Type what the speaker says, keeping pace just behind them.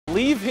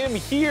Leave him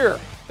here.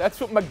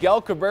 That's what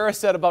Miguel Cabrera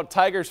said about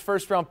Tigers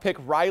first-round pick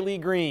Riley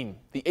Greene.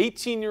 The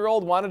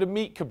 18-year-old wanted to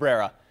meet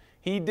Cabrera.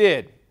 He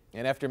did.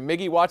 And after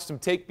Miggy watched him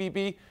take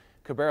BB,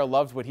 Cabrera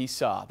loved what he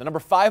saw. The number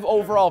 5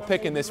 overall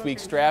pick in this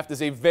week's draft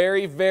is a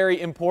very, very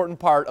important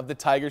part of the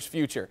Tigers'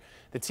 future.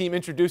 The team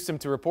introduced him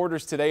to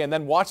reporters today and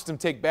then watched him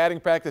take batting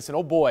practice, and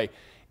oh boy,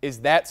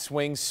 is that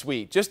swing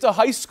sweet. Just a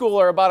high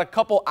schooler about a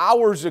couple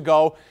hours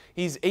ago.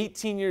 He's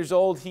 18 years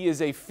old. He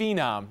is a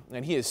phenom,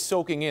 and he is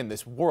soaking in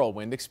this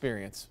whirlwind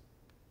experience.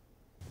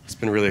 It's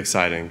been really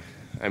exciting.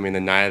 I mean, the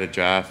night of the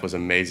draft was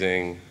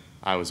amazing.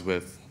 I was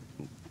with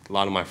a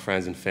lot of my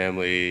friends and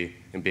family,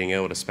 and being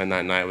able to spend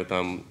that night with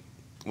them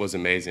was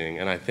amazing.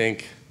 And I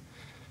think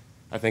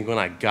when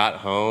I got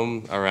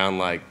home around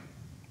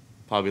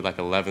probably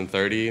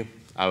 11:30,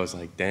 I was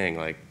like, dang,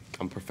 I'm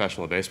a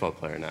professional baseball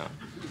player now.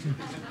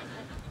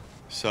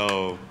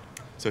 So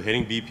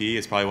hitting BP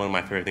is probably one of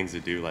my favorite things to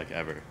do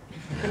ever.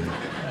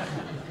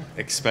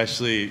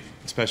 especially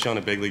on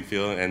a big league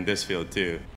field and this field too.